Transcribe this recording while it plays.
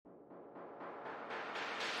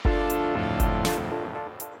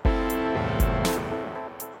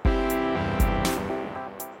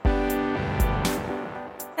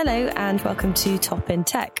Hello and welcome to Top in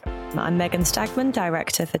Tech. I'm Megan Stagman,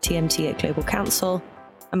 Director for TMT at Global Counsel,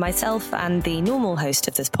 and myself and the normal host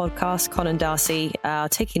of this podcast, Conan Darcy, are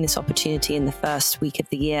taking this opportunity in the first week of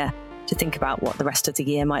the year to think about what the rest of the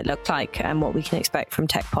year might look like and what we can expect from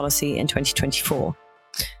tech policy in 2024.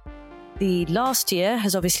 The last year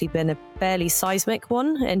has obviously been a fairly seismic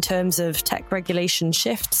one in terms of tech regulation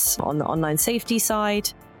shifts on the online safety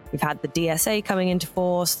side. We've had the DSA coming into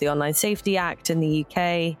force, the Online Safety Act in the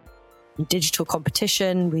UK, digital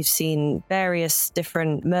competition. We've seen various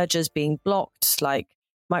different mergers being blocked, like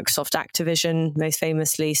Microsoft Activision, most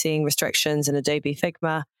famously seeing restrictions in Adobe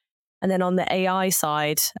Figma. And then on the AI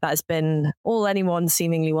side, that has been all anyone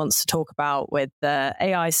seemingly wants to talk about with the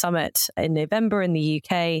AI Summit in November in the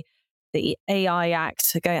UK, the AI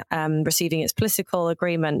Act receiving its political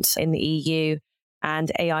agreement in the EU,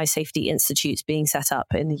 and AI safety institutes being set up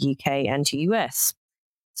in the UK and US.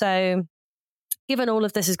 So given all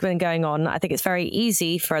of this has been going on, I think it's very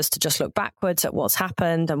easy for us to just look backwards at what's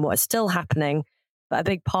happened and what is still happening. But a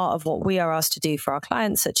big part of what we are asked to do for our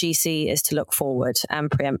clients at GC is to look forward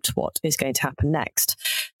and preempt what is going to happen next.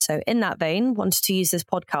 So in that vein, wanted to use this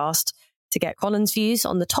podcast to get Colin's views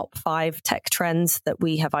on the top 5 tech trends that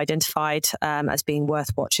we have identified as being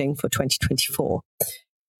worth watching for 2024.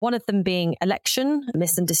 One of them being election,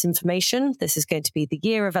 mis and disinformation. This is going to be the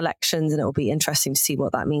year of elections, and it will be interesting to see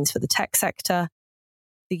what that means for the tech sector.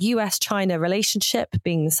 The US-China relationship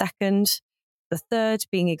being the second. The third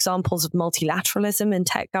being examples of multilateralism in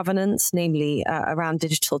tech governance, namely around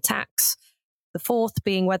digital tax. The fourth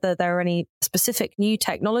being whether there are any specific new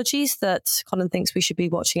technologies that Colin thinks we should be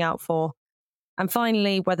watching out for. And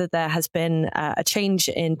finally, whether there has been a change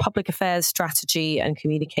in public affairs strategy and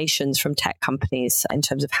communications from tech companies in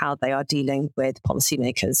terms of how they are dealing with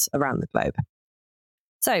policymakers around the globe.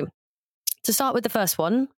 So to start with the first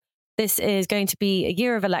one, this is going to be a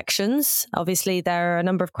year of elections. Obviously, there are a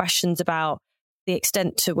number of questions about the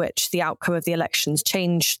extent to which the outcome of the elections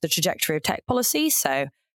change the trajectory of tech policy. So,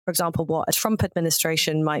 for example, what a Trump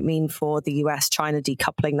administration might mean for the US-China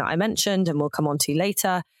decoupling that I mentioned, and we'll come on to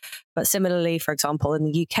later. But similarly, for example, in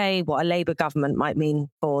the UK, what a Labour government might mean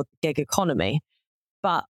for the gig economy.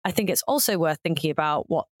 But I think it's also worth thinking about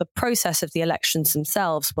what the process of the elections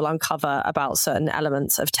themselves will uncover about certain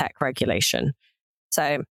elements of tech regulation.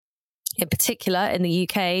 So in particular, in the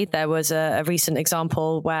UK, there was a recent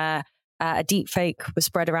example where a deepfake was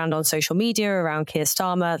spread around on social media around Keir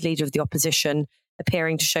Starmer, leader of the opposition,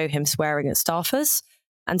 appearing to show him swearing at staffers.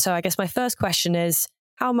 And so I guess my first question is,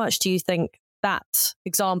 how much do you think that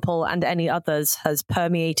example and any others has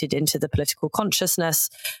permeated into the political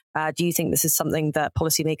consciousness? Do you think this is something that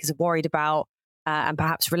policymakers are worried about? And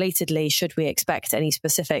perhaps relatedly, should we expect any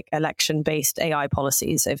specific election-based AI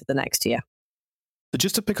policies over the next year? So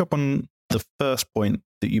just to pick up on the first point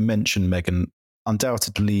that you mentioned, Megan,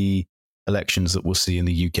 undoubtedly elections that we'll see in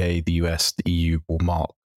the UK, the US, the EU will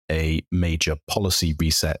mark a major policy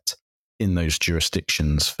reset in those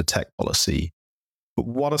jurisdictions for tech policy. But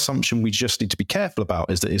one assumption we just need to be careful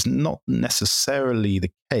about is that it's not necessarily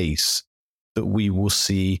the case that we will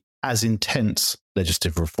see as intense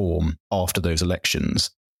legislative reform after those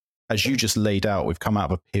elections. As you just laid out, we've come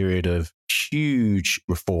out of a period of huge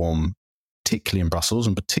reform, particularly in Brussels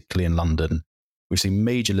and particularly in London. We've seen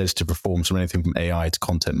major legislative reforms from anything from AI to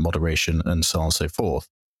content moderation and so on and so forth.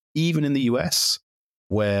 Even in the US,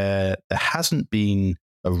 where there hasn't been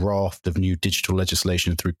a raft of new digital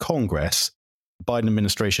legislation through Congress, the Biden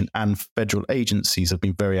administration and federal agencies have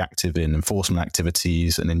been very active in enforcement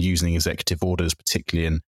activities and in using executive orders, particularly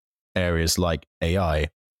in areas like AI.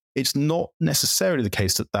 It's not necessarily the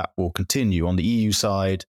case that that will continue. On the EU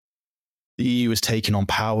side, the EU has taken on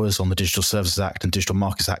powers on the Digital Services Act and Digital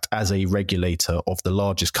Markets Act as a regulator of the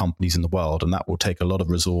largest companies in the world, and that will take a lot of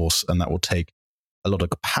resource and that will take a lot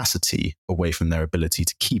of capacity away from their ability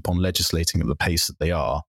to keep on legislating at the pace that they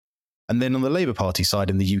are. And then on the Labour Party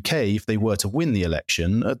side in the UK, if they were to win the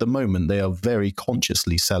election, at the moment they are very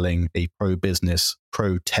consciously selling a pro-business,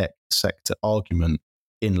 pro-tech sector argument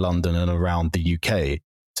in London and around the UK.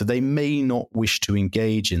 So they may not wish to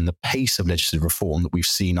engage in the pace of legislative reform that we've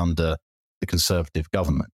seen under the Conservative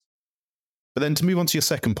government. But then to move on to your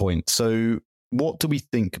second point, so what do we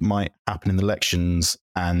think might happen in the elections,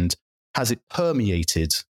 and has it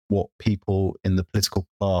permeated what people in the political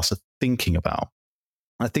class are thinking about?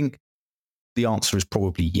 I think the answer is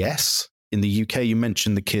probably yes. In the UK, you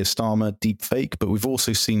mentioned the Keir Starmer deepfake, but we've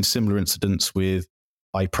also seen similar incidents with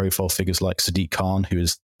high-profile figures like Sadiq Khan, who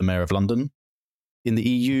is the mayor of London. In the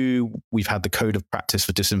EU, we've had the Code of Practice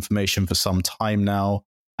for Disinformation for some time now,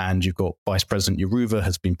 and you've got Vice President Jourová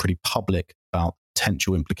has been pretty public about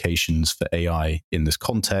potential implications for AI in this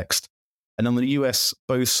context. And on the US,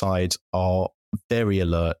 both sides are very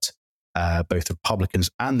alert, both Republicans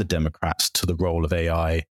and the Democrats, to the role of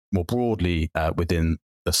AI more broadly within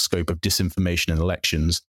the scope of disinformation in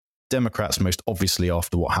elections. Democrats most obviously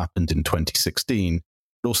after what happened in 2016,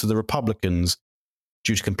 but also the Republicans,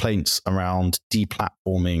 due to complaints around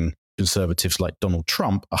deplatforming conservatives like Donald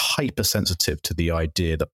Trump, are hypersensitive to the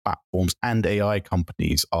idea that platforms and AI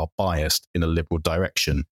companies are biased in a liberal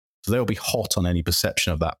direction. So they'll be hot on any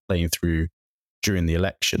perception of that playing through during the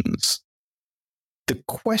elections. The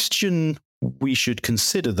question we should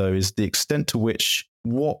consider, though, is the extent to which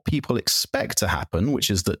what people expect to happen, which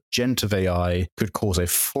is that generative AI could cause a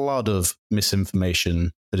flood of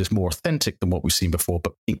misinformation that is more authentic than what we've seen before,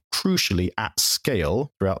 but crucially at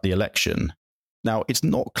scale throughout the election. Now, it's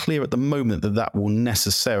not clear at the moment that that will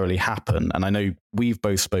necessarily happen. And I know we've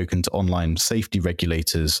both spoken to online safety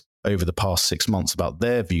regulators over the past 6 months about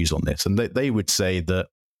their views on this. And they would say that,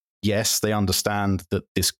 yes, they understand that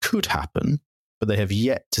this could happen, but they have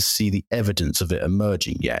yet to see the evidence of it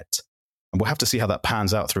emerging yet. And we'll have to see how that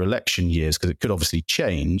pans out through election years, because it could obviously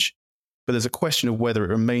change. But there's a question of whether it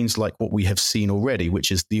remains like what we have seen already,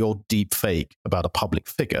 which is the odd deep fake about a public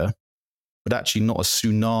figure, but actually not a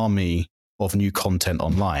tsunami of new content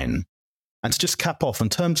online. And to just cap off, in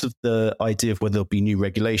terms of the idea of whether there'll be new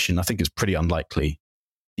regulation, I think it's pretty unlikely.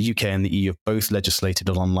 The UK and the EU have both legislated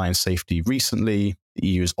on online safety recently. The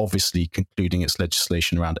EU is obviously concluding its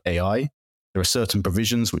legislation around AI. There are certain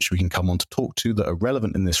provisions which we can come on to talk to that are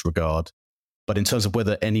relevant in this regard. But in terms of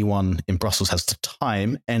whether anyone in Brussels has the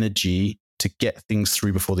time, energy to get things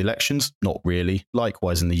through before the elections, not really.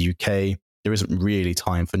 Likewise, in the UK, there isn't really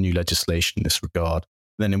time for new legislation in this regard.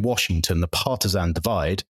 Then in Washington, the partisan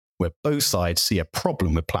divide, where both sides see a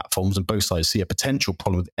problem with platforms and both sides see a potential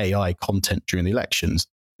problem with AI content during the elections,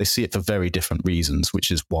 they see it for very different reasons,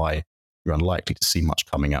 which is why you're unlikely to see much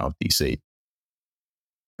coming out of DC.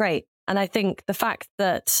 Great. And I think the fact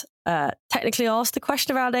that technically asked the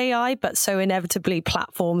question around AI, but so inevitably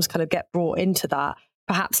platforms kind of get brought into that,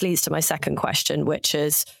 perhaps leads to my second question, which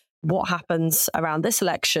is what happens around this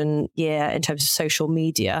election year in terms of social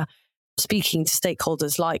media. Speaking to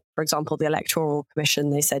stakeholders like, for example, the Electoral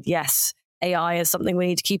Commission, they said, yes, AI is something we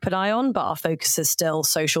need to keep an eye on, but our focus is still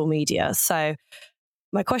social media. So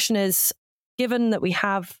my question is, given that we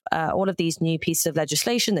have all of these new pieces of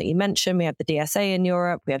legislation that you mentioned, we have the DSA in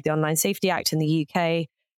Europe, we have the Online Safety Act in the UK,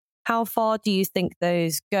 how far do you think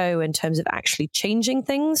those go in terms of actually changing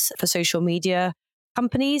things for social media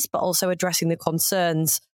companies, but also addressing the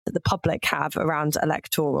concerns that the public have around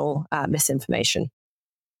electoral misinformation?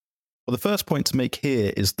 Well, the first point to make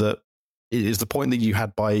here is that it is the point that you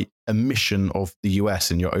had by omission of the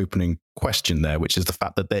US in your opening question there, which is the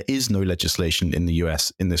fact that there is no legislation in the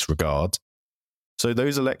US in this regard. So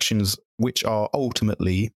those elections, which are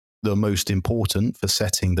ultimately the most important for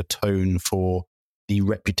setting the tone for the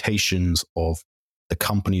reputations of the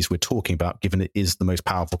companies we're talking about, given it is the most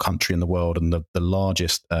powerful country in the world and the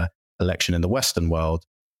largest election in the Western world,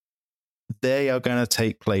 they are going to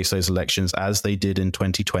take place, those elections, as they did in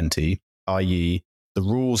 2020, i.e. the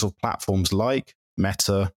rules of platforms like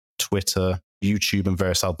Meta, Twitter, YouTube, and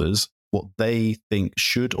various others, what they think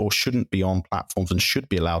should or shouldn't be on platforms and should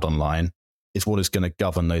be allowed online is what is going to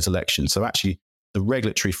govern those elections. So actually, the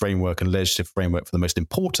regulatory framework and legislative framework for the most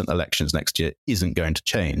important elections next year isn't going to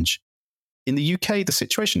change. In the UK, the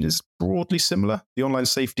situation is broadly similar. The Online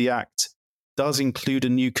Safety Act does include a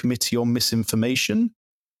new committee on misinformation,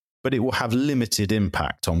 but it will have limited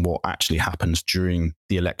impact on what actually happens during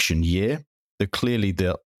the election year. So clearly,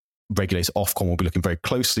 the regulator Ofcom will be looking very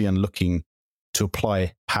closely and looking to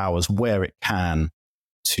apply powers where it can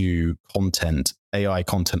to content, AI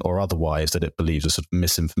content or otherwise, that it believes is sort of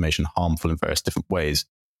misinformation, harmful in various different ways.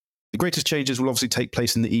 The greatest changes will obviously take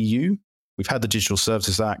place in the EU. We've had the Digital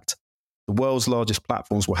Services Act. The world's largest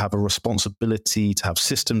platforms will have a responsibility to have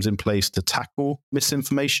systems in place to tackle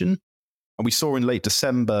misinformation. And we saw in late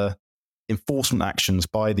December enforcement actions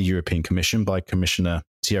by the European Commission, by Commissioner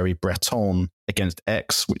Thierry Breton against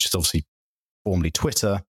X, which is obviously formerly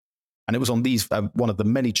Twitter. And it was on these, one of the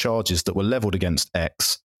many charges that were leveled against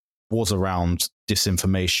X was around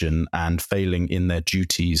disinformation and failing in their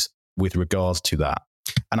duties with regards to that.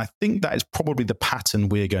 And I think that is probably the pattern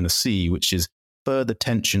we're going to see, which is further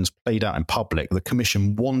tensions played out in public, the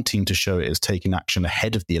Commission wanting to show it is taking action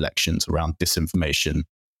ahead of the elections around disinformation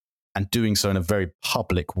and doing so in a very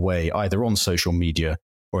public way, either on social media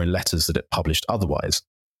or in letters that it published otherwise.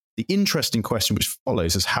 The interesting question which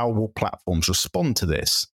follows is how will platforms respond to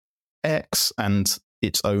this? X and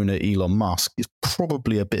its owner, Elon Musk, is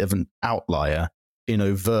probably a bit of an outlier in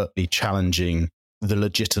overtly challenging the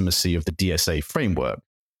legitimacy of the DSA framework.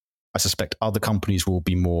 I suspect other companies will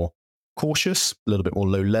be more cautious, a little bit more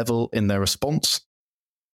low level in their response.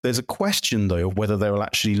 There's a question, though, of whether they will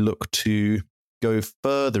actually look to go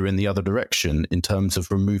further in the other direction in terms of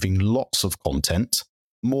removing lots of content,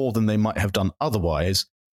 more than they might have done otherwise,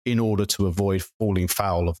 in order to avoid falling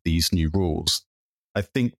foul of these new rules. I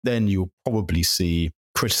think then you'll probably see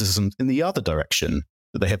criticism in the other direction,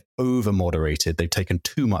 that they have over-moderated, they've taken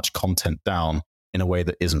too much content down in a way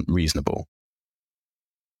that isn't reasonable.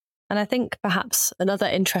 And I think perhaps another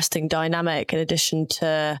interesting dynamic, in addition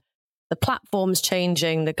to the platforms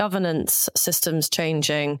changing, the governance systems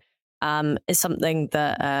changing, is something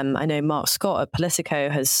that I know Mark Scott at Politico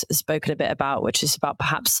has spoken a bit about, which is about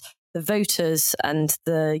perhaps the voters and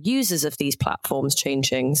the users of these platforms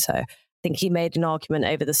changing. So I think he made an argument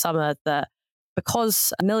over the summer that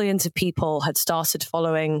because millions of people had started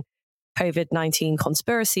following COVID-19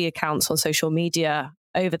 conspiracy accounts on social media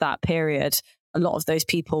over that period, a lot of those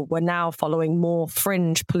people were now following more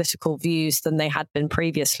fringe political views than they had been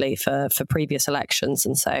previously for previous elections.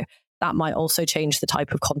 And so that might also change the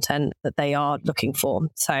type of content that they are looking for.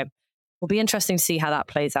 So it will be interesting to see how that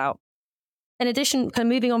plays out. In addition, kind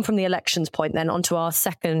of moving on from the elections point, then onto our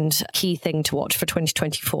second key thing to watch for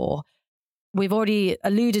 2024. We've already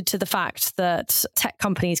alluded to the fact that tech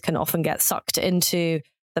companies can often get sucked into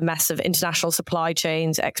the mess of international supply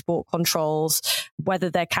chains, export controls, whether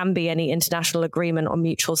there can be any international agreement on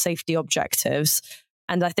mutual safety objectives.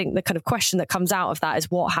 And I think the kind of question that comes out of that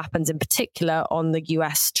is what happens in particular on the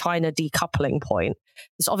US-China decoupling point.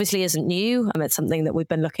 This obviously isn't new. It's something that we've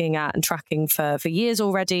been looking at and tracking for years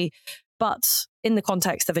already. But in the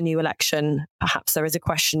context of a new election, perhaps there is a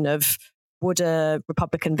question of, would a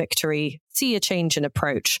Republican victory see a change in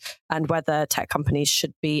approach, and whether tech companies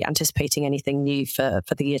should be anticipating anything new for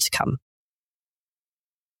the year to come?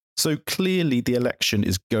 So clearly the election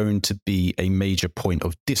is going to be a major point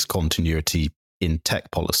of discontinuity in tech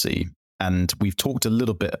policy. And we've talked a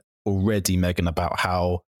little bit already, Megan, about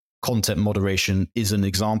how content moderation is an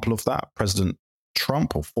example of that. President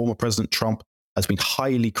Trump, or former President Trump, has been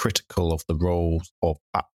highly critical of the roles of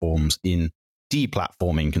platforms in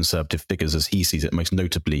deplatforming conservative figures as he sees it, most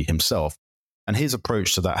notably himself. And his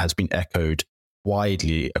approach to that has been echoed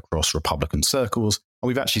widely across Republican circles. And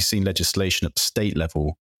we've actually seen legislation at the state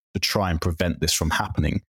level to try and prevent this from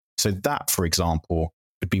happening. So that, for example,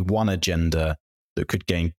 could be one agenda that could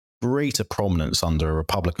gain greater prominence under a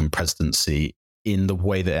Republican presidency in the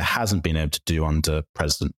way that it hasn't been able to do under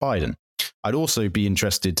President Biden. I'd also be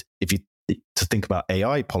interested to think about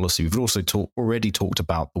AI policy. We've also already talked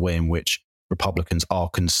about the way in which Republicans are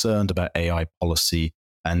concerned about AI policy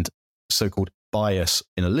and so-called bias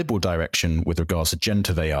in a liberal direction with regards to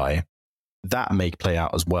generative AI. That may play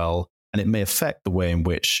out as well, and it may affect the way in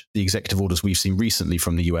which the executive orders we've seen recently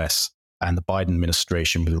from the US and the Biden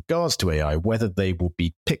administration with regards to AI, whether they will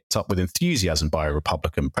be picked up with enthusiasm by a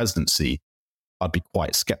Republican presidency, I'd be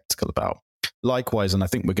quite skeptical about. Likewise, and I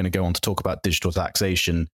think we're going to go on to talk about digital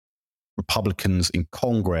taxation, Republicans in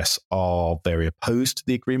Congress are very opposed to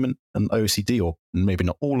the agreement and OECD, or maybe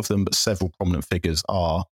not all of them, but several prominent figures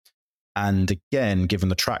are. And again, given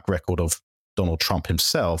the track record of Donald Trump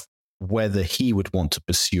himself, whether he would want to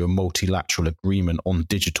pursue a multilateral agreement on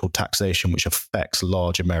digital taxation, which affects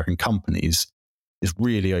large American companies, is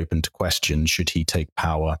really open to question should he take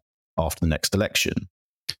power after the next election.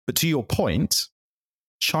 But to your point,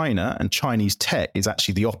 China and Chinese tech is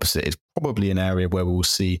actually the opposite. It's probably an area where we will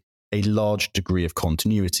see a large degree of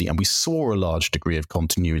continuity. And we saw a large degree of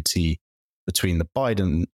continuity between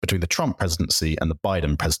the Trump presidency and the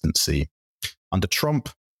Biden presidency. Under Trump,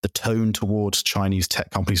 the tone towards Chinese tech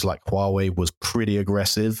companies like Huawei was pretty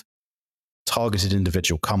aggressive, targeted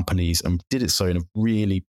individual companies, and did it so in a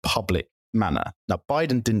really public manner. Now,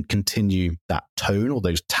 Biden didn't continue that tone or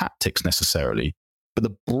those tactics necessarily, but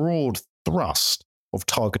the broad thrust of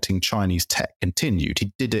targeting Chinese tech continued.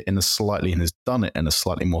 He did it and has done it in a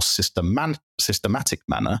slightly more systematic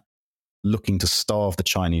manner, looking to starve the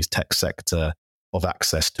Chinese tech sector of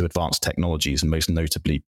access to advanced technologies, and most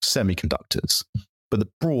notably semiconductors. But the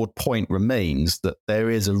broad point remains that there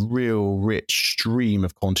is a real rich stream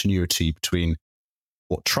of continuity between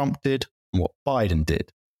what Trump did and what Biden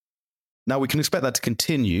did. Now, we can expect that to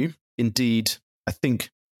continue. Indeed, I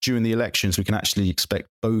think during the elections, we can actually expect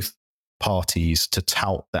both parties to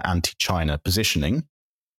tout the anti-China positioning.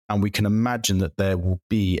 And we can imagine that there will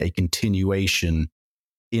be a continuation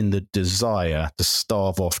in the desire to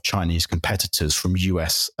starve off Chinese competitors from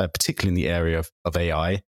US, particularly in the area of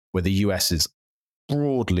AI, where the US is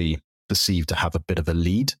broadly perceived to have a bit of a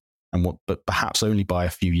lead, but perhaps only by a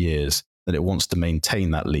few years, that it wants to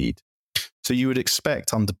maintain that lead. So So you would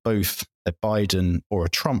expect under both a Biden or a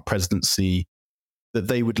Trump presidency that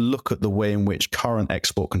they would look at the way in which current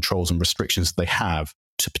export controls and restrictions they have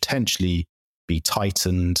to potentially be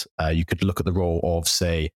tightened. You could look at the role of,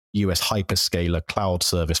 say, US hyperscaler cloud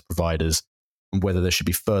service providers and whether there should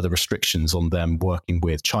be further restrictions on them working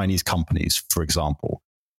with Chinese companies, for example.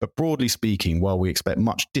 But broadly speaking, while we expect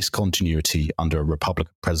much discontinuity under a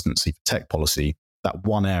Republican presidency for tech policy, that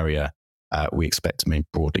one area we expect to remain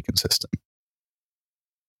broadly consistent.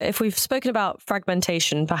 If we've spoken about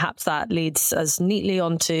fragmentation, perhaps that leads us neatly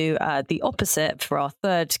onto the opposite for our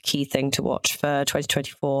third key thing to watch for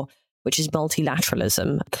 2024, which is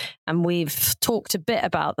multilateralism. And we've talked a bit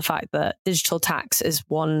about the fact that digital tax is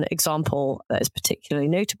one example that is particularly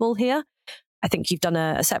notable here. I think you've done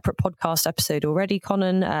a separate podcast episode already,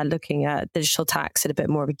 Conan, looking at digital tax in a bit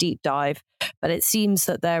more of a deep dive. But it seems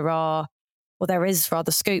that there is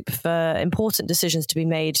rather scope for important decisions to be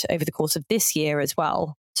made over the course of this year as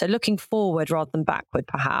well. So looking forward rather than backward,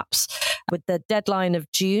 perhaps, with the deadline of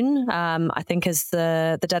June, I think is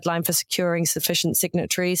the deadline for securing sufficient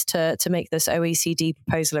signatories to make this OECD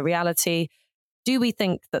proposal a reality. Do we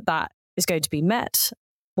think that is going to be met?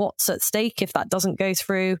 What's at stake if that doesn't go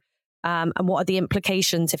through? And what are the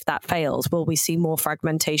implications if that fails? Will we see more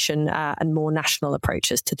fragmentation and more national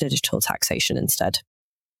approaches to digital taxation instead?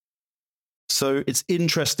 So it's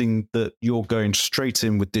interesting that you're going straight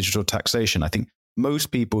in with digital taxation. I think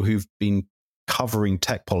most people who've been covering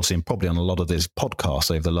tech policy, and probably on a lot of this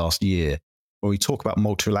podcasts over the last year, when we talk about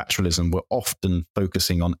multilateralism, we're often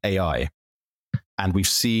focusing on AI. And we've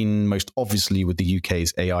seen, most obviously with the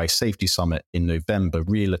UK's AI Safety Summit in November,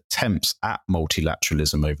 real attempts at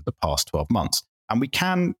multilateralism over the past 12 months. And we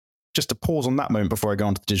can, just to pause on that moment before I go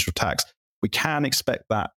on to the digital tax, we can expect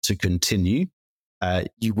that to continue.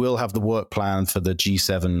 You will have the work plan for the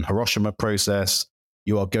G7 Hiroshima process.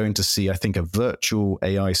 You are going to see, I think, a virtual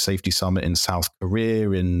AI Safety Summit in South Korea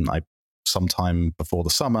sometime before the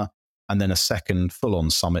summer, and then a second full-on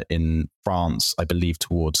summit in France, I believe,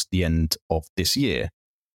 towards the end of this year.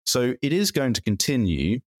 So it is going to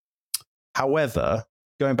continue. However,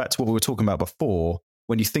 going back to what we were talking about before,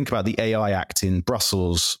 when you think about the AI Act in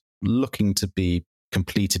Brussels looking to be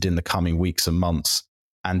completed in the coming weeks and months,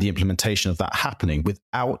 and the implementation of that happening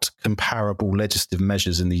without comparable legislative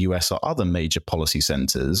measures in the US or other major policy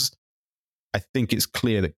centers, I think it's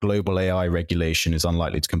clear that global AI regulation is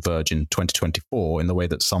unlikely to converge in 2024 in the way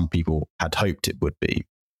that some people had hoped it would be.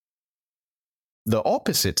 The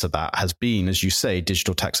opposite to that has been, as you say,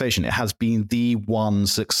 digital taxation. It has been the one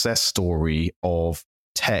success story of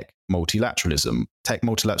tech multilateralism. Tech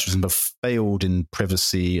multilateralism has failed in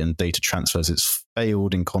privacy and data transfers. It's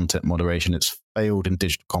failed in content moderation. It's failed in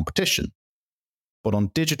digital competition. But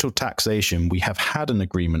on digital taxation, we have had an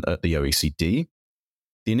agreement at the OECD.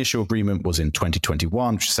 The initial agreement was in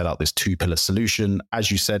 2021, which set out this two-pillar solution. As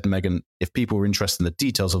you said, Megan, if people were interested in the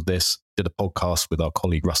details of this, did a podcast with our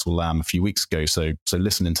colleague Russell Lamb a few weeks ago. So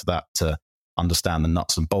listen into that to understand the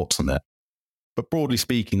nuts and bolts on it. But broadly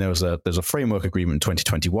speaking, there's a framework agreement in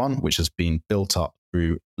 2021, which has been built up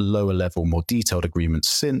through lower level, more detailed agreements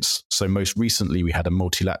since. So most recently, we had a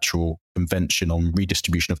multilateral convention on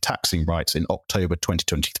redistribution of taxing rights in October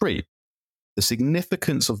 2023. The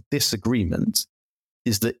significance of this agreement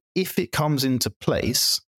is that if it comes into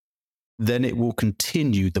place, then it will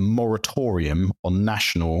continue the moratorium on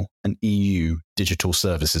national and EU digital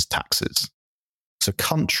services taxes. So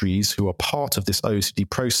countries who are part of this OECD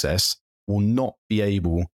process will not be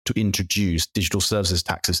able to introduce digital services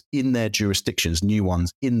taxes in their jurisdictions, new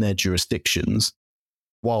ones in their jurisdictions,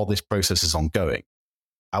 while this process is ongoing.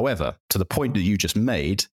 However, to the point that you just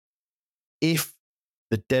made, if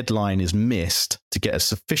the deadline is missed to get a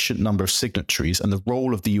sufficient number of signatories, and the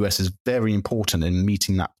role of the US is very important in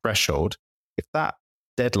meeting that threshold, if that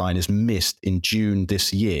deadline is missed in June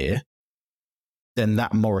this year, then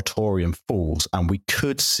that moratorium falls and we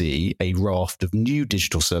could see a raft of new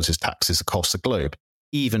digital services taxes across the globe,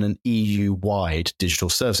 even an EU-wide digital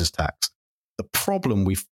services tax. The problem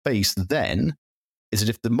we face then is that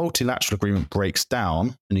if the multilateral agreement breaks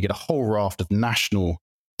down and you get a whole raft of national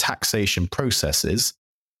taxation processes,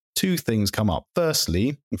 two things come up.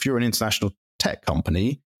 Firstly, if you're an international tech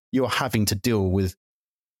company, you're having to deal with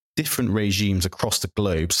different regimes across the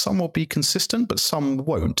globe. Some will be consistent, but some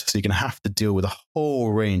won't. So you're going to have to deal with a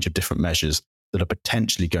whole range of different measures that are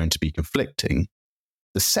potentially going to be conflicting.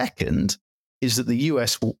 The second is that the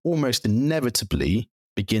US will almost inevitably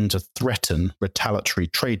begin to threaten retaliatory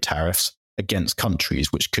trade tariffs against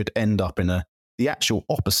countries, which could end up in the actual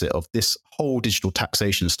opposite of this whole digital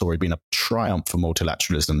taxation story being a triumph for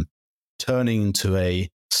multilateralism, turning into a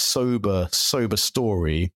sober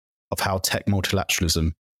story of how tech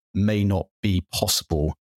multilateralism may not be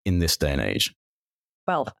possible in this day and age.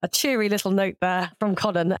 Well, a cheery little note there from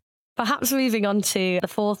Conan. Perhaps moving on to the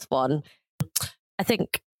fourth one, I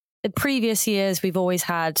think in previous years, we've always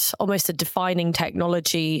had almost a defining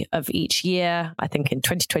technology of each year. I think in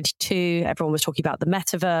 2022, everyone was talking about the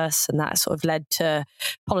metaverse, and that sort of led to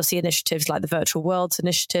policy initiatives like the Virtual Worlds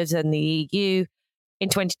initiatives in the EU. In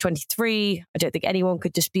 2023, I don't think anyone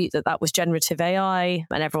could dispute that that was generative AI,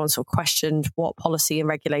 and everyone sort of questioned what policy and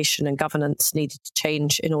regulation and governance needed to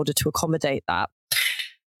change in order to accommodate that.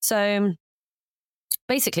 So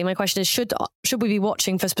basically, my question is, should we be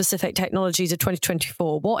watching for specific technologies of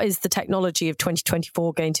 2024? What is the technology of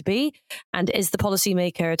 2024 going to be? And is the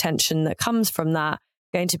policymaker attention that comes from that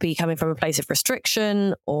going to be coming from a place of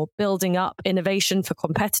restriction or building up innovation for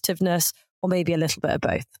competitiveness, or maybe a little bit of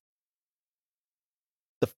both?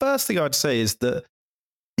 The first thing I'd say is that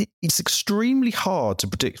it's extremely hard to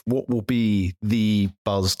predict what will be the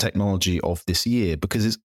buzz technology of this year, because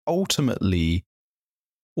it's ultimately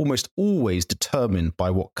almost always determined by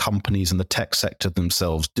what companies and the tech sector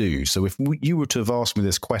themselves do. So if you were to have asked me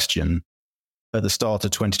this question at the start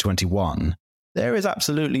of 2021, there is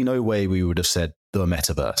absolutely no way we would have said the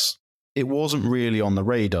metaverse. It wasn't really on the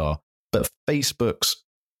radar, but Facebook's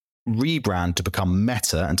rebrand to become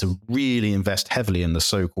Meta and to really invest heavily in the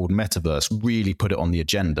so-called metaverse really put it on the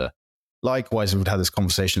agenda. Likewise, we've had this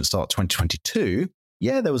conversation at the start of 2022.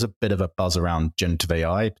 Yeah, there was a bit of a buzz around generative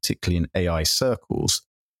AI, particularly in AI circles,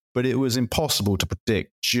 but it was impossible to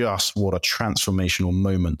predict just what a transformational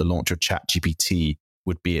moment the launch of ChatGPT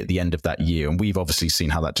would be at the end of that year. And we've obviously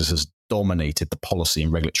seen how that just has dominated the policy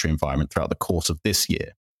and regulatory environment throughout the course of this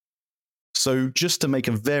year. So just to make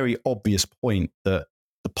a very obvious point that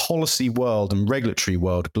the policy world and regulatory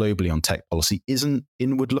world globally on tech policy isn't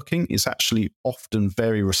inward looking. It's actually often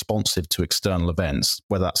very responsive to external events,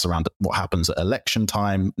 whether that's around what happens at election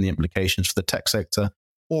time and the implications for the tech sector,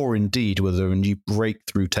 or indeed whether a new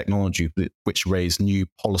breakthrough technology which raise new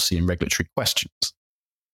policy and regulatory questions.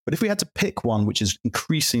 But if we had to pick one which is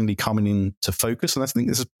increasingly coming into focus, and I think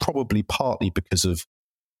this is probably partly because of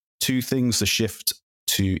two things: the shift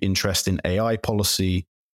to interest in AI policy,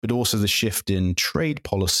 but also the shift in trade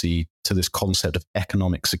policy to this concept of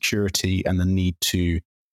economic security and the need to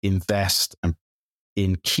invest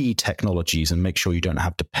in key technologies and make sure you don't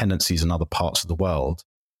have dependencies in other parts of the world.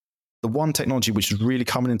 The one technology which is really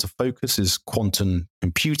coming into focus is quantum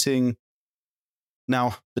computing.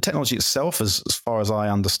 Now, the technology itself, as far as I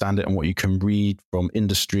understand it and what you can read from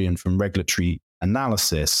industry and from regulatory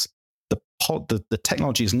analysis, the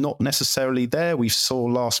technology is not necessarily there. We saw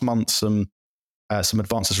last month some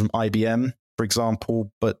advances from IBM, for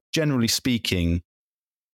example, but generally speaking,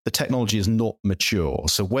 the technology is not mature.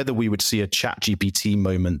 So whether we would see a ChatGPT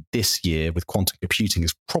moment this year with quantum computing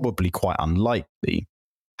is probably quite unlikely.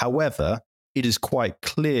 However, it is quite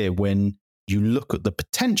clear when you look at the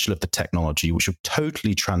potential of the technology, which would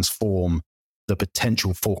totally transform the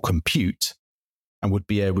potential for compute and would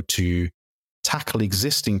be able to tackle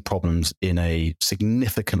existing problems in a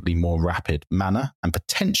significantly more rapid manner and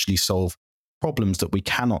potentially solve problems that we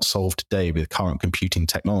cannot solve today with current computing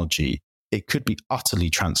technology. It could be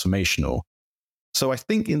utterly transformational. So I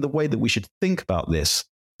think in the way that we should think about this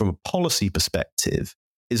from a policy perspective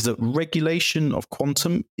is that regulation of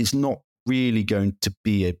quantum is not really going to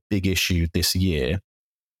be a big issue this year.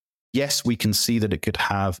 Yes, we can see that it could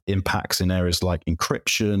have impacts in areas like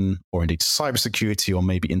encryption or indeed cybersecurity or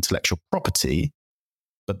maybe intellectual property,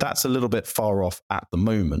 but that's a little bit far off at the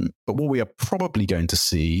moment. But what we are probably going to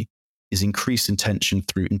see is increased intention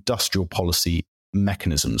through industrial policy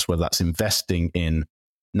mechanisms, whether that's investing in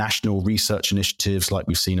national research initiatives like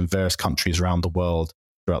we've seen in various countries around the world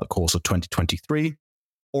throughout the course of 2023,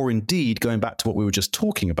 or indeed going back to what we were just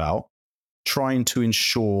talking about, trying to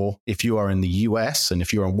ensure if you are in the US and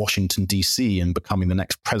if you're in Washington, DC and becoming the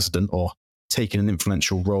next president or taking an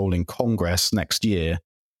influential role in Congress next year,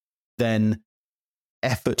 then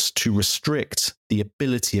efforts to restrict the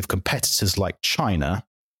ability of competitors like China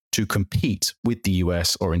to compete with the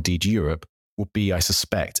US or indeed Europe will be, I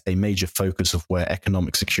suspect, a major focus of where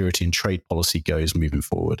economic security and trade policy goes moving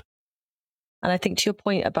forward. And I think to your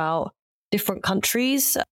point about different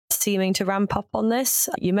countries seeming to ramp up on this,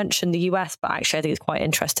 you mentioned the US, but actually I think it's quite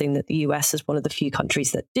interesting that the US is one of the few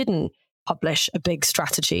countries that didn't publish a big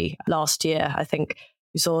strategy last year. I think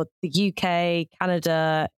we saw the UK,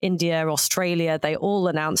 Canada, India, Australia, they all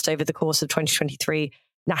announced over the course of 2023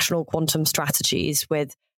 national quantum strategies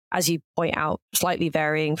with, as you point out, slightly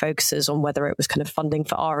varying focuses on whether it was kind of funding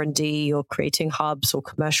for R&D or creating hubs or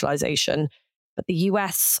commercialization. But the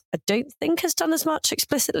US, I don't think, has done as much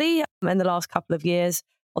explicitly in the last couple of years.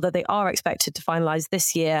 although they are expected to finalise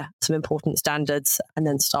this year some important standards and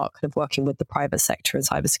then start kind of working with the private sector and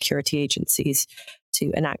cybersecurity agencies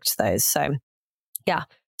to enact those. So, yeah,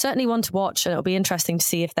 certainly one to watch, and it'll be interesting to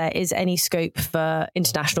see if there is any scope for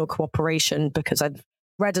international cooperation, because I've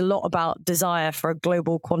read a lot about desire for a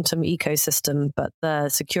global quantum ecosystem, but the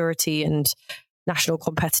security and national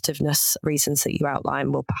competitiveness reasons that you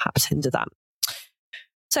outline will perhaps hinder that.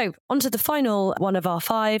 So on to the final one of our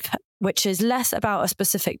 5, which is less about a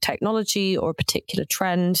specific technology or a particular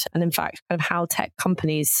trend, and in fact, kind of how tech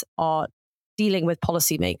companies are dealing with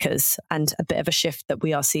policymakers and a bit of a shift that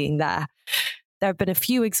we are seeing there. There have been a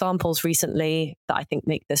few examples recently that I think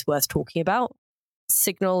make this worth talking about.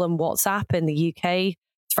 Signal and WhatsApp in the UK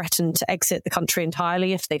threatened to exit the country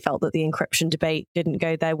entirely if they felt that the encryption debate didn't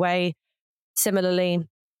go their way. Similarly,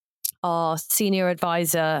 our senior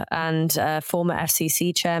advisor and former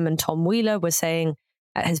FCC chairman Tom Wheeler was saying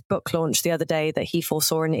at his book launch the other day that he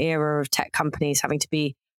foresaw an era of tech companies having to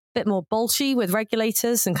be a bit more bolshy with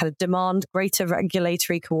regulators and kind of demand greater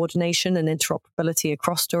regulatory coordination and interoperability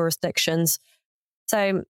across jurisdictions.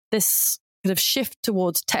 So this kind of shift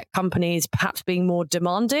towards tech companies perhaps being more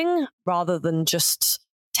demanding rather than just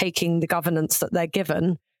taking the governance that they're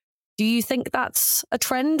given. Do you think that's a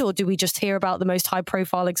trend, or do we just hear about the most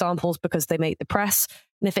high-profile examples because they make the press?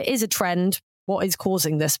 And if it is a trend, what is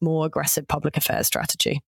causing this more aggressive public affairs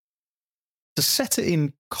strategy? To set it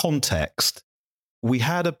in context, we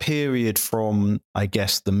had a period from, I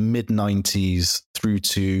guess, the mid-90s through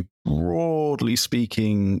to, broadly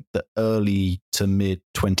speaking, the early to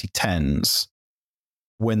mid-2010s,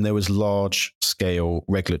 when there was large-scale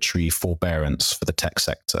regulatory forbearance for the tech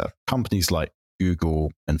sector. Companies like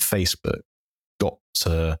Google and Facebook got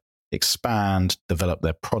to expand, develop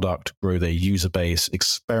their product, grow their user base,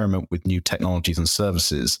 experiment with new technologies and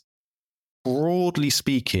services, broadly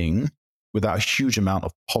speaking, without a huge amount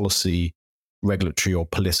of policy, regulatory, or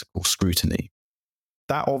political scrutiny.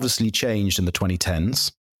 That obviously changed in the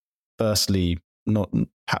 2010s. Firstly,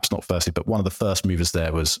 but one of the first movers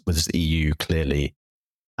there was the EU, clearly.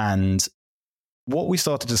 And what we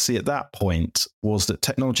started to see at that point was that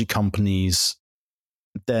technology companies,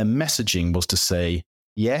 their messaging was to say,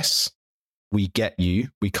 yes, we get you.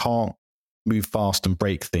 We can't move fast and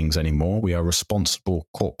break things anymore. We are responsible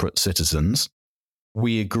corporate citizens.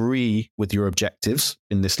 We agree with your objectives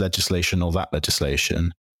in this legislation or that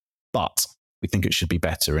legislation, but we think it should be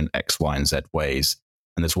better in X, Y, and Z ways.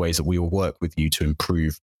 And there's ways that we will work with you to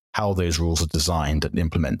improve how those rules are designed and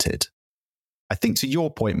implemented. I think to your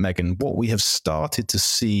point, Megan, what we have started to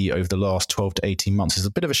see over the last 12 to 18 months is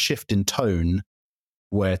a bit of a shift in tone,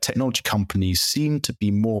 where technology companies seem to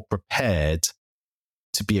be more prepared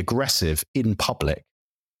to be aggressive in public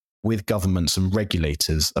with governments and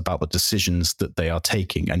regulators about the decisions that they are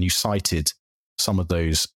taking. And you cited some of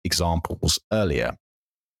those examples earlier.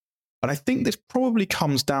 And I think this probably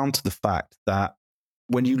comes down to the fact that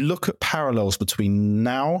when you look at parallels between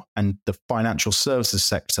now and the financial services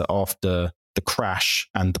sector after the crash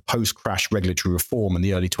and the post-crash regulatory reform in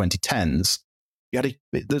the early 2010s,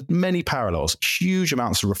 there's many parallels, huge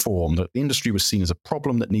amounts of reform that the industry was seen as a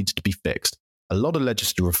problem that needed to be fixed. A lot of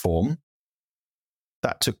legislative reform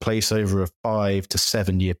that took place over a 5 to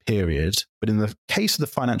 7 year period. But in the case of the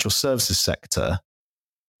financial services sector,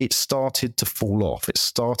 it started to fall off. It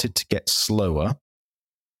started to get slower.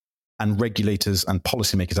 And regulators and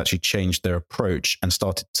policymakers actually changed their approach and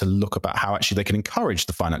started to look about how actually they can encourage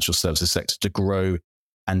the financial services sector to grow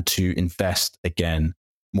and to invest again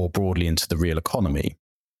more broadly into the real economy.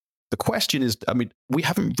 The question is,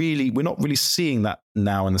 we're not really seeing that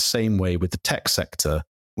now in the same way with the tech sector.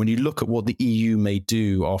 When you look at what the EU may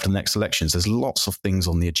do after the next elections, there's lots of things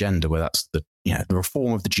on the agenda, whether that's the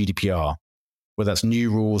reform of the GDPR, whether that's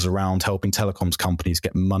new rules around helping telecoms companies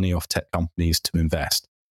get money off tech companies to invest.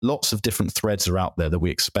 Lots of different threads are out there that we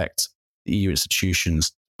expect the EU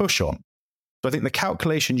institutions to push on. So I think the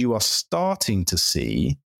calculation you are starting to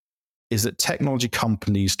see is that technology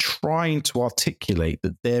companies trying to articulate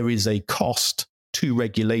that there is a cost to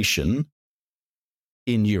regulation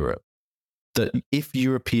in Europe, that if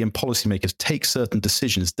European policymakers take certain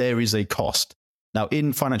decisions, there is a cost. Now,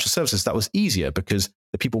 in financial services, that was easier because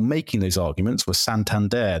the people making those arguments were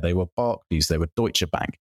Santander, they were Barclays, they were Deutsche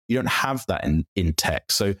Bank. You don't have that in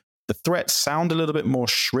tech. So the threats sound a little bit more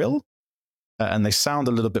shrill and they sound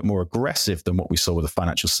a little bit more aggressive than what we saw with the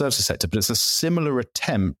financial services sector, but it's a similar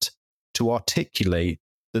attempt to articulate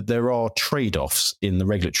that there are trade-offs in the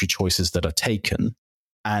regulatory choices that are taken.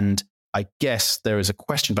 And I guess there is a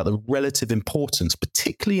question about the relative importance,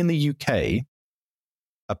 particularly in the UK,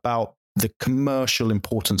 about the commercial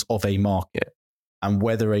importance of a market and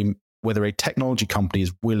whether a whether a technology company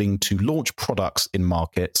is willing to launch products in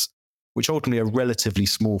markets which ultimately are relatively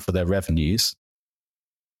small for their revenues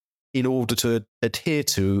in order to adhere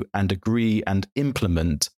to and agree and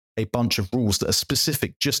implement a bunch of rules that are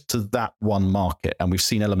specific just to that one market. And we've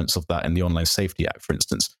seen elements of that in the Online Safety Act, for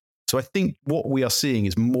instance. So I think what we are seeing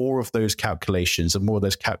is more of those calculations and more of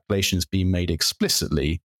those calculations being made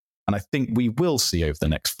explicitly. And I think we will see over the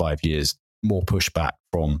next 5 years more pushback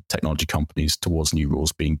from technology companies towards new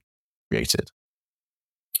rules being created.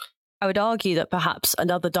 I would argue that perhaps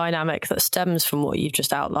another dynamic that stems from what you've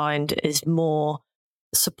just outlined is more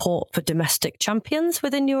support for domestic champions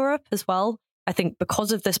within Europe as well. I think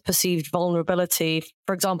because of this perceived vulnerability,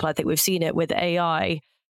 for example, I think we've seen it with AI,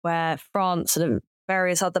 where France and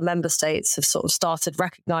various other member states have sort of started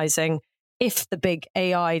recognizing if the big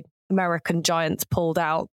AI American giants pulled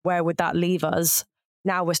out, where would that leave us?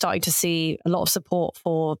 Now we're starting to see a lot of support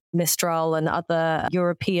for Mistral and other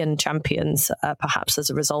European champions, perhaps as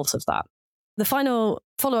a result of that. The final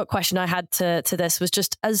follow-up question I had to this was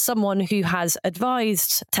just, as someone who has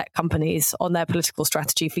advised tech companies on their political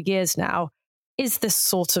strategy for years now, is this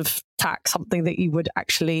sort of tax something that you would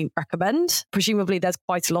actually recommend? Presumably there's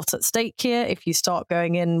quite a lot at stake here if you start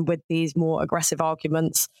going in with these more aggressive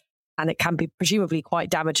arguments, and it can be presumably quite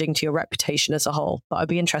damaging to your reputation as a whole. But I'd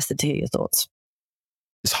be interested to hear your thoughts.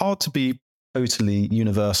 It's hard to be totally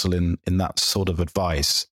universal in that sort of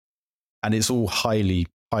advice. And it's all highly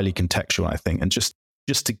contextual, I think. And just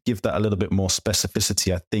to give that a little bit more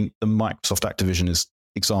specificity, I think the Microsoft Activision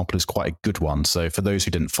example is quite a good one. So for those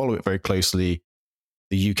who didn't follow it very closely,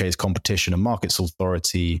 the UK's Competition and Markets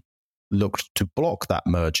Authority looked to block that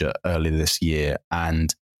merger earlier this year.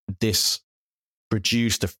 And this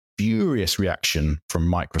produced a furious reaction from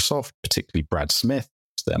Microsoft, particularly Brad Smith,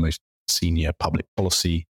 who's their most senior public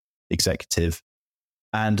policy executive,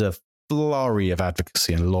 and a flurry of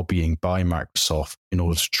advocacy and lobbying by Microsoft in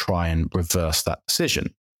order to try and reverse that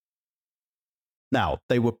decision. Now,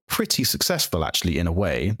 they were pretty successful, actually, in a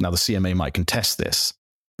way. Now, the CMA might contest this,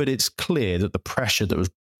 but it's clear that the pressure that was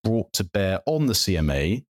brought to bear on the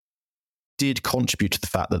CMA did contribute to the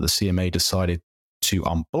fact that the CMA decided to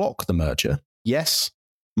unblock the merger. Yes,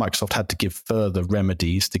 Microsoft had to give further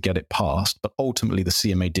remedies to get it passed, but ultimately the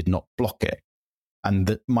CMA did not block it. And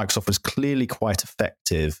that Microsoft was clearly quite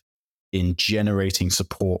effective in generating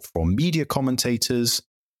support from media commentators,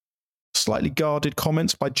 slightly guarded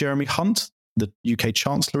comments by Jeremy Hunt, the UK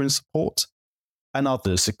Chancellor, in support, and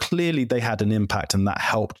others. So clearly they had an impact, and that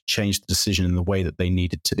helped change the decision in the way that they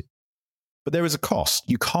needed to. But there is a cost.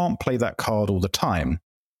 You can't play that card all the time.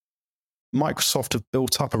 Microsoft have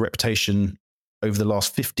built up a reputation over the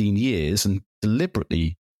last 15 years and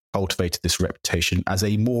deliberately cultivated this reputation as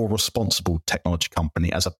a more responsible technology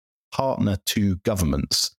company, as a partner to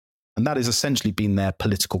governments. And that has essentially been their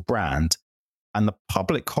political brand. And the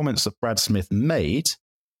public comments that Brad Smith made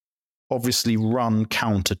obviously run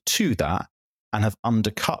counter to that and have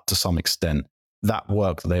undercut to some extent that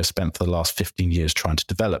work that they have spent for the last 15 years trying to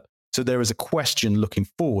develop. So there is a question looking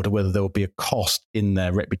forward of whether there will be a cost in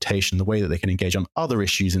their reputation, the way that they can engage on other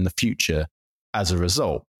issues in the future as a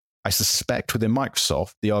result. I suspect within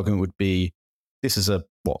Microsoft, the argument would be, this is a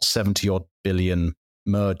 70 odd billion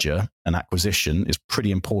merger and acquisition is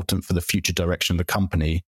pretty important for the future direction of the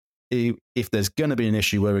company. If there's going to be an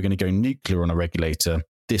issue where we're going to go nuclear on a regulator,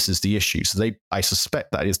 this is the issue. So I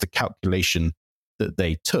suspect that is the calculation that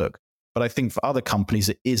they took. But I think for other companies,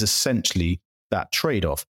 it is essentially that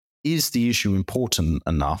trade-off. Is the issue important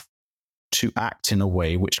enough to act in a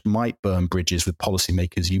way which might burn bridges with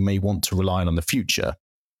policymakers you may want to rely on in the future?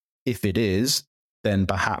 If it is, then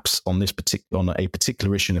perhaps on a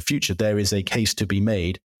particular issue in the future, there is a case to be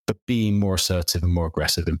made for being more assertive and more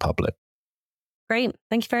aggressive in public. Great.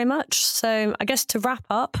 Thank you very much. So I guess to wrap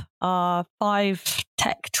up our 5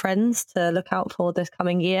 tech trends to look out for this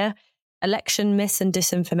coming year: election mis and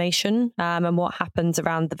disinformation, and what happens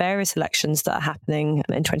around the various elections that are happening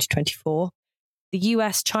in 2024. The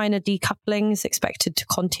US-China decoupling is expected to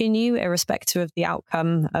continue irrespective of the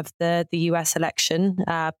outcome of the US election,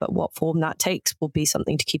 but what form that takes will be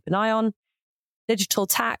something to keep an eye on. Digital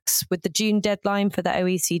tax, with the June deadline for the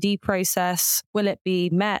OECD process, will it be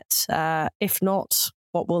met? If not,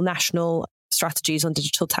 what will national strategies on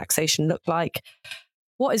digital taxation look like?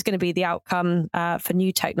 What is going to be the outcome for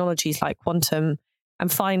new technologies like quantum?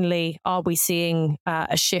 And finally, are we seeing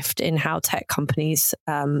a shift in how tech companies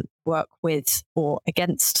work with or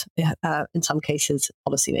against, in some cases,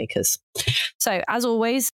 policymakers? So as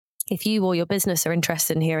always, if you or your business are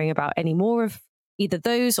interested in hearing about any more of either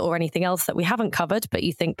those or anything else that we haven't covered, but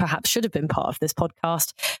you think perhaps should have been part of this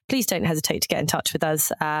podcast, please don't hesitate to get in touch with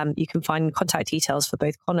us. You can find contact details for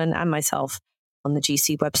both Conan and myself on the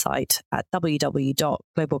GC website at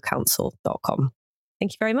www.globalcounsel.com.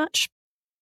 Thank you very much.